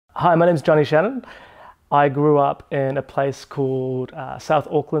Hi, my name's Johnny Shannon. I grew up in a place called South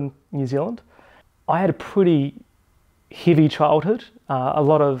Auckland, New Zealand. I had a pretty heavy childhood. A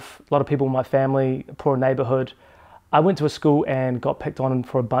lot of people in my family, poor neighborhood. I went to a school and got picked on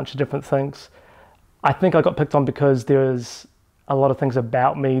for a bunch of different things. I think I got picked on because there's a lot of things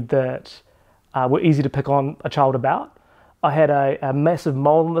about me that were easy to pick on a child about. I had a massive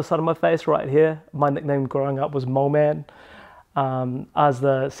mole on the side of my face right here. My nickname growing up was Mole Man. I was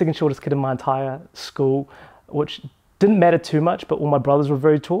the second shortest kid in my entire school, which didn't matter too much, but all my brothers were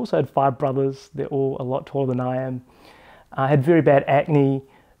very tall. So I had 5 brothers. They're all a lot taller than I am. I had very bad acne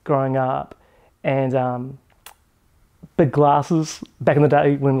growing up and big glasses back in the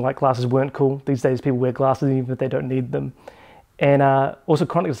day when like glasses weren't cool. These days people wear glasses even if they don't need them. And also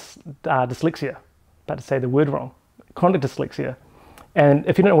chronic dyslexia. About to say the word wrong. Chronic dyslexia. And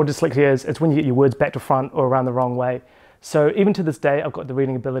if you don't know what dyslexia is, it's when you get your words back to front or around the wrong way. So even to this day, I've got the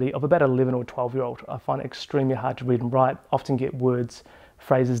reading ability of about 11 or 12-year-old. I find it extremely hard to read and write, often get words,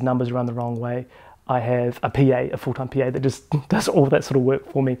 phrases, numbers around the wrong way. I have a PA, a full-time PA that just does all that sort of work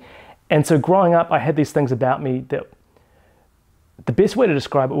for me. And so growing up, I had these things about me that the best way to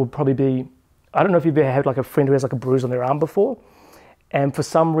describe it would probably be, I don't know if you've ever had like a friend who has like a bruise on their arm before, and for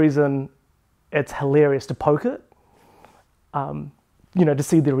some reason, it's hilarious to poke it. To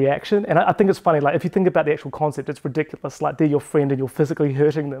see the reaction. And I think it's funny, like if you think about the actual concept, it's ridiculous. Like they're your friend and you're physically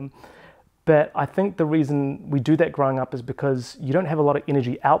hurting them. But I think the reason we do that growing up is because you don't have a lot of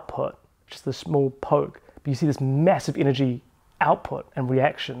energy output, just a small poke, but you see this massive energy output and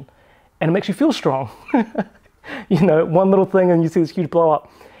reaction, and it makes you feel strong. One little thing and you see this huge blow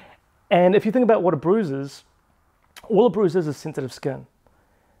up. And if you think about what a bruise is, all a bruise is sensitive skin.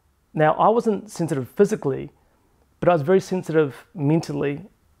 Now, I wasn't sensitive physically, but I was very sensitive mentally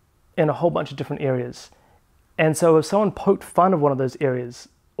in a whole bunch of different areas. And so if someone poked fun of one of those areas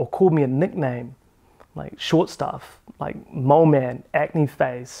or called me a nickname, like short stuff, like mole man, acne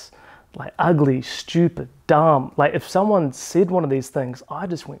face, like ugly, stupid, dumb, like if someone said one of these things, I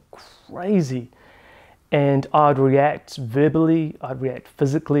just went crazy. And I'd react verbally, I'd react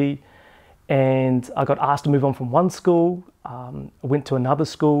physically, and I got asked to move on from one school, went to another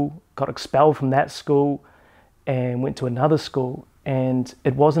school, got expelled from that school, and went to another school. And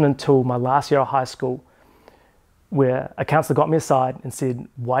it wasn't until my last year of high school where a counselor got me aside and said,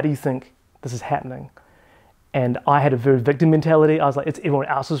 "Why do you think this is happening?" And I had a very victim mentality. I was like, it's everyone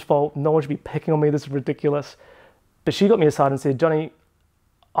else's fault. No one should be picking on me. This is ridiculous. But she got me aside and said, "Johnny,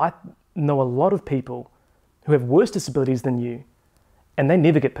 I know a lot of people who have worse disabilities than you, and they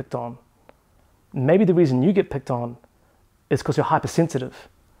never get picked on. Maybe the reason you get picked on is because you're hypersensitive."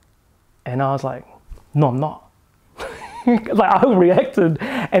 And I was like, "No, I'm not." Like I reacted,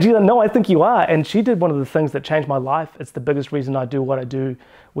 and she's like, "No, I think you are." And she did one of the things that changed my life. It's the biggest reason I do what I do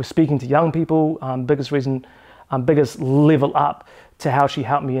with speaking to young people. Biggest level up to how she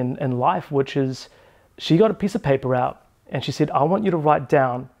helped me in life, which is she got a piece of paper out and she said, "I want you to write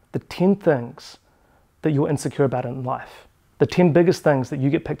down the 10 things that you're insecure about in life. The 10 biggest things that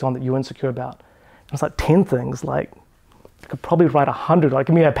you get picked on that you're insecure about." And I was like, 10 things? Like I could probably write 100. Like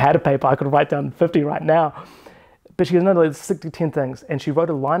give me a pad of paper, I could write down 50 right now. But she goes, "No, let's stick to 10 things." And she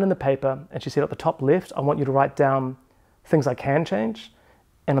wrote a line in the paper and she said, at the top left, "I want you to write down things I can change."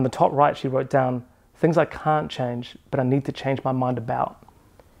 And on the top right, she wrote down things I can't change, but I need to change my mind about.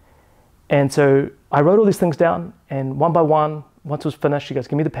 And so I wrote all these things down, and one by one, once it was finished, she goes,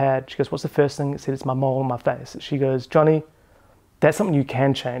 "Give me the pad." She goes, "What's the first thing?" It said, "It's my mole on my face." She goes, "Johnny, that's something you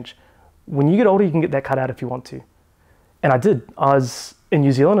can change. When you get older, you can get that cut out if you want to." And I did. I was in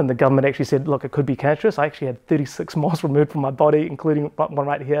New Zealand and the government actually said, look, it could be cancerous. I actually had 36 moles removed from my body, including one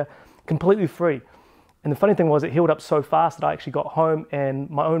right here, completely free. And the funny thing was it healed up so fast that I actually got home and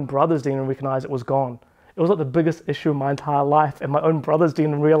my own brothers didn't even recognize it was gone. It was like the biggest issue of my entire life, and my own brothers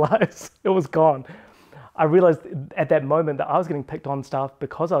didn't even realize it was gone. I realized at that moment that I was getting picked on stuff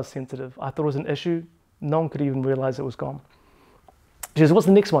because I was sensitive. I thought it was an issue. No one could even realize it was gone. She goes, "What's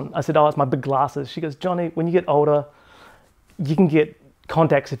the next one?" I said, "Oh, it's my big glasses." She goes, "Johnny, when you get older, you can get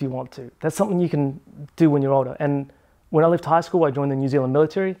contacts if you want to. That's something you can do when you're older." And when I left high school, I joined the New Zealand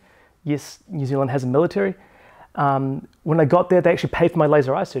military. Yes, New Zealand has a military. When I got there, they actually paid for my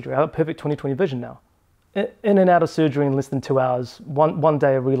laser eye surgery. I got perfect 20/20 vision now. In and out of surgery in less than 2 hours, one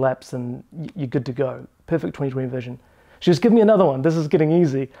day of relapse and you're good to go. Perfect 20/20 vision. She goes, "Give me another one. This is getting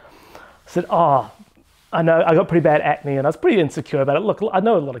easy." I said, "Oh, I know I got pretty bad acne and I was pretty insecure about it. Look, I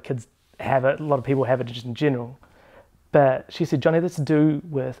know a lot of kids have it. A lot of people have it just in general." But she said, "Johnny, that's to do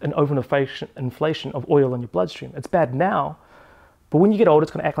with an overinflation of oil in your bloodstream. It's bad now, but when you get older,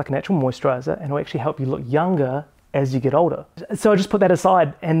 it's going to act like a natural moisturizer and it'll actually help you look younger as you get older. So I just put that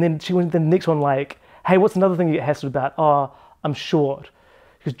aside, and then she went to the next one like, hey, what's another thing you get hassled about? Oh, I'm short.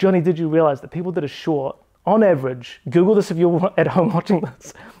 Because Johnny, did you realize that people that are short, on average, Google this if you're at home watching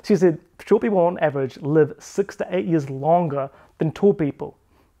this, she said short people on average live 6 to 8 years longer than tall people.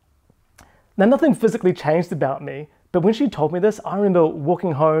 Now, nothing physically changed about me, but when she told me this, I remember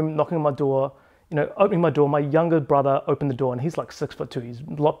walking home, knocking on my door, opening my door. My younger brother opened the door, and he's like 6'2". He's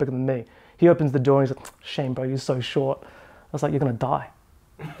a lot bigger than me. He opens the door, and he's like, shame, bro, you're so short. I was like, you're gonna die.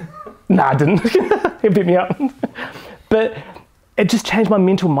 Nah, I didn't. He beat me up. But it just changed my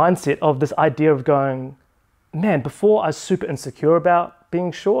mental mindset of this idea of going, man, before I was super insecure about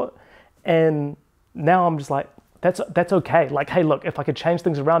being short, and now I'm just like, that's okay. Like, hey, look, if I could change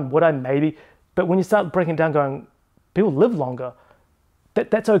things around, would I? Maybe. But when you start breaking it down, going, people live longer,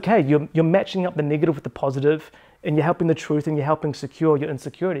 that's okay. You're matching up the negative with the positive, and you're helping the truth, and you're helping secure your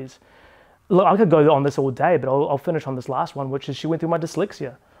insecurities. Look, I could go on this all day, but I'll finish on this last one, which is she went through my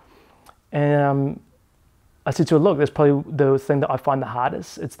dyslexia. And I said to her, look, that's probably the thing that I find the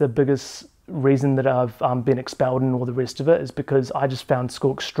hardest. It's the biggest reason that I've been expelled and all the rest of it is because I just found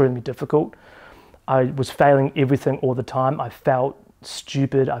school extremely difficult. I was failing everything all the time. I felt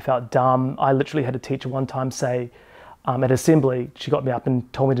stupid. I felt dumb. I literally had a teacher one time say at assembly, she got me up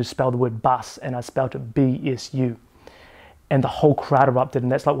and told me to spell the word bus, and I spelled it B-S-U. And the whole crowd erupted,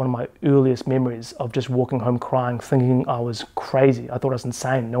 and that's like one of my earliest memories of just walking home crying, thinking I was crazy. I thought I was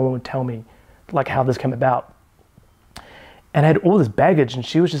insane. No one would tell me like how this came about. And I had all this baggage, and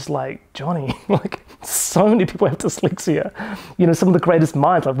she was just like, Johnny, like so many people have dyslexia. Some of the greatest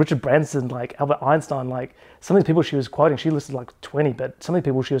minds like Richard Branson, like Albert Einstein, like some of the people she was quoting, she listed like 20, but some of the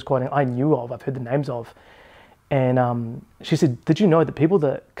people she was quoting I knew of, I've heard the names of. And she said, did you know that people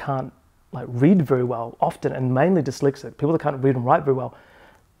that can't like read very well often, and mainly dyslexic, people that can't read and write very well,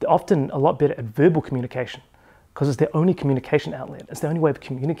 they're often a lot better at verbal communication because it's their only communication outlet. It's the only way of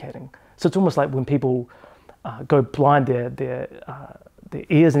communicating. So it's almost like when people go blind, their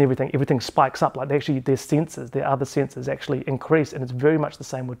ears and everything spikes up. Like their senses, their other senses actually increase, and it's very much the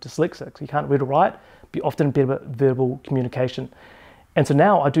same with dyslexics. You can't read or write, but you're often better at verbal communication. And so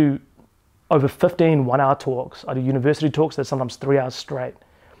now I do over 15 one-hour talks. I do university talks that are sometimes 3 hours straight.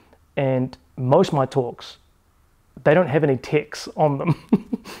 And most of my talks, they don't have any text on them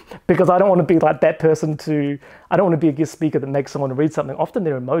because I don't want to be like that person I don't want to be a guest speaker that makes someone read something. Often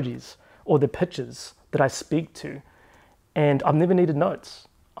they're emojis or they're pictures that I speak to, and I've never needed notes.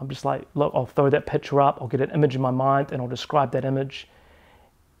 I'm just like, look, I'll throw that picture up, I'll get an image in my mind, and I'll describe that image.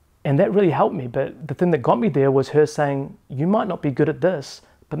 And that really helped me. But the thing that got me there was her saying, you might not be good at this,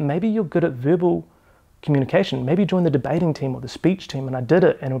 but maybe you're good at verbal communication. Maybe join the debating team or the speech team. And I did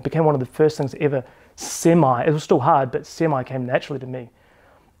it, and it became one of the first things that ever it was still hard, but semi came naturally to me.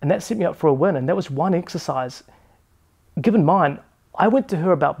 And that set me up for a win. And that was one exercise. Given mine, I went to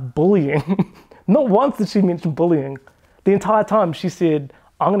her about bullying. Not once did she mention bullying. The entire time she said,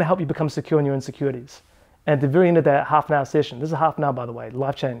 I'm going to help you become secure in your insecurities. And at the very end of that half-an-hour session, this is a half an hour, by the way,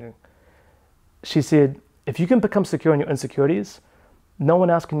 life-changing, she said, if you can become secure in your insecurities, no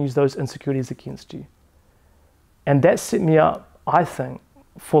one else can use those insecurities against you. And that set me up, I think,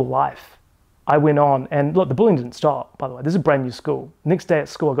 for life. I went on, and look, the bullying didn't stop, by the way. This is a brand new school. Next day at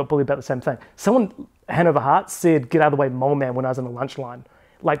school, I got bullied about the same thing. Someone, hand over heart, said, get out of the way, mole man, when I was in the lunch line.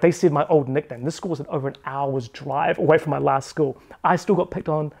 Like they said my old nickname. This school was over an hour's drive away from my last school. I still got picked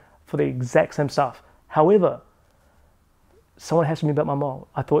on for the exact same stuff. However, someone asked me about my mole.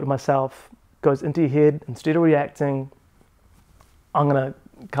 I thought to myself, goes into your head, instead of reacting, I'm gonna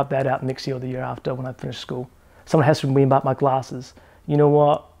cut that out next year or the year after when I finish school. Someone hassles me about my glasses. You know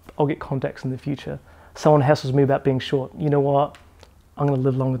what? I'll get contacts in the future. Someone hassles me about being short. You know what? I'm gonna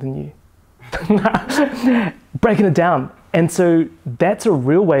live longer than you. Breaking it down. And so that's a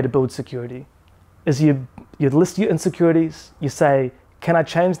real way to build security, is you list your insecurities, you say, can I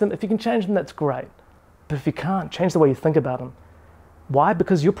change them? If you can change them, that's great. But if you can't, change the way you think about them. Why?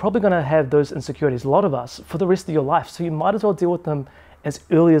 Because you're probably gonna have those insecurities, a lot of us, for the rest of your life. So you might as well deal with them as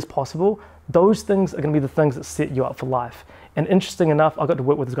early as possible. Those things are gonna be the things that set you up for life. And interesting enough, I got to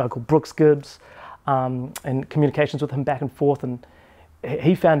work with this guy called Brooks Gibbs and communications with him back and forth. And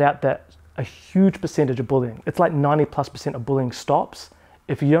he found out that a huge percentage of bullying, it's like 90+% of bullying stops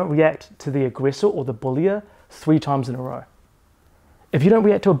if you don't react to the aggressor or the bullier 3 times in a row. If you don't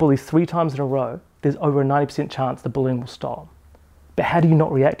react to a bully 3 times in a row, there's over a 90% chance the bullying will stop. But how do you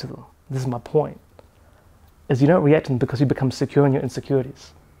not react to them? This is my point. Is you don't react to them because you become secure in your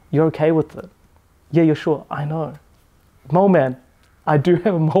insecurities. You're okay with it. Yeah, you're sure. I know. Mole man, I do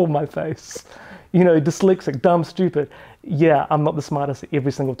have a mole on my face. Dyslexic, dumb, stupid. Yeah, I'm not the smartest at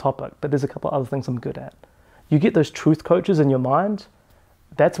every single topic, but there's a couple of other things I'm good at. You get those truth coaches in your mind,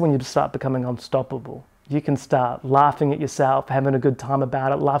 that's when you start becoming unstoppable. You can start laughing at yourself, having a good time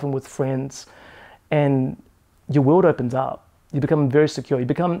about it, laughing with friends, and your world opens up. You become very secure. You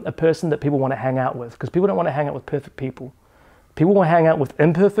become a person that people want to hang out with, because people don't want to hang out with perfect people. People want to hang out with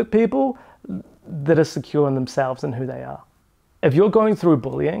imperfect people that are secure in themselves and who they are. If you're going through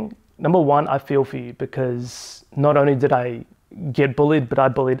bullying, number one, I feel for you, because not only did I get bullied, but I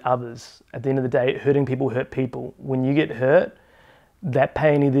bullied others. At the end of the day, hurting people hurt people. When you get hurt, that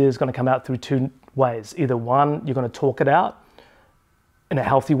pain either is going to come out through two ways. Either one, you're going to talk it out in a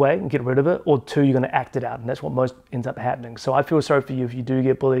healthy way and get rid of it, or two, you're going to act it out, and that's what most ends up happening. So I feel sorry for you if you do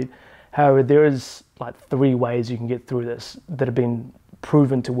get bullied. However, there is like 3 ways you can get through this that have been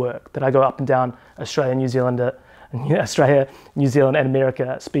proven to work, that I go up and down Australia, New Zealand, and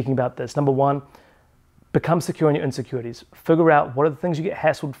America speaking about this. Number one, become secure in your insecurities. Figure out what are the things you get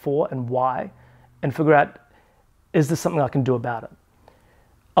hassled for and why, and figure out, is this something I can do about it?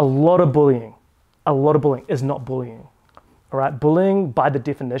 A lot of bullying is not bullying. All right, bullying by the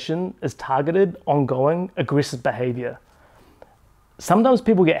definition is targeted, ongoing, aggressive behavior. Sometimes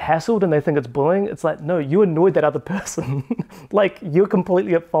people get hassled and they think it's bullying. It's like, no, you annoyed that other person. Like, you're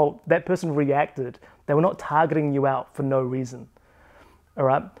completely at fault. That person reacted. They were not targeting you out for no reason. All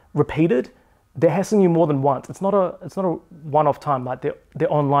right, repeated, they're hassling you more than once. It's not a one-off time. Like,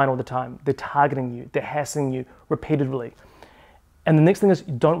 they're online all the time. They're targeting you. They're hassling you repeatedly. And the next thing is,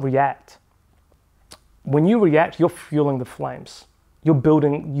 don't react. When you react, you're fueling the flames. You're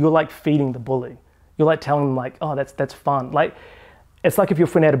like feeding the bully. You're like telling them like, oh, that's fun. Like, it's like if your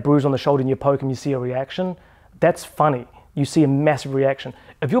friend had a bruise on the shoulder and you poke and you see a reaction, that's funny. You see a massive reaction.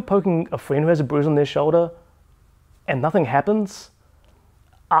 If you're poking a friend who has a bruise on their shoulder and nothing happens,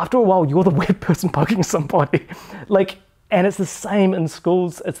 after a while, you're the weird person poking somebody. Like, and it's the same in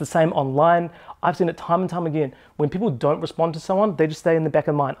schools. It's the same online. I've seen it time and time again. When people don't respond to someone, they just stay in the back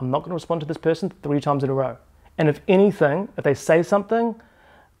of mind. I'm not going to respond to this person 3 times in a row. And if anything, if they say something,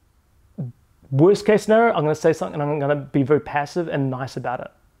 worst case scenario, I'm going to say something and I'm going to be very passive and nice about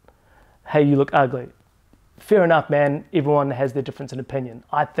it. Hey, you look ugly. Fair enough, man. Everyone has their difference in opinion.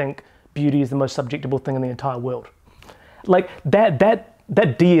 I think beauty is the most subjective thing in the entire world. Like, that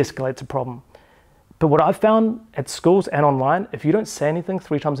de-escalates a problem. But what I've found at schools and online, if you don't say anything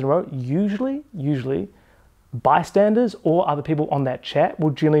 3 times in a row, usually bystanders or other people on that chat will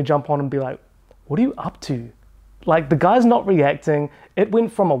generally jump on and be like, what are you up to? Like, the guy's not reacting. It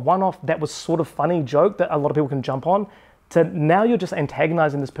went from a one-off that was sort of funny joke that a lot of people can jump on to now you're just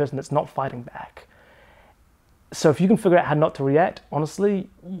antagonizing this person that's not fighting back. So if you can figure out how not to react, honestly,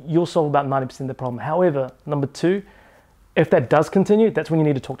 you'll solve about 90% of the problem. However, number 2, if that does continue, that's when you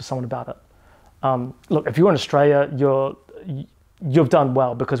need to talk to someone about it. Look, if you're in Australia, you've done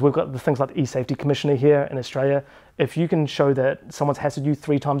well, because we've got the things like the e-safety commissioner here in Australia. If you can show that someone's hassled you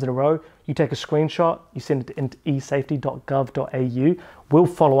 3 times in a row, you take a screenshot, you send it into esafety.gov.au. We'll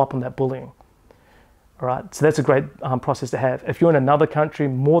follow up on that bullying. All right, so that's a great process to have. If you're in another country,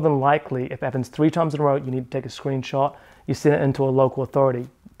 more than likely, if it happens 3 times in a row, you need to take a screenshot, you send it into a local authority.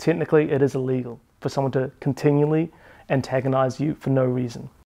 Technically, it is illegal for someone to continually antagonize you for no reason.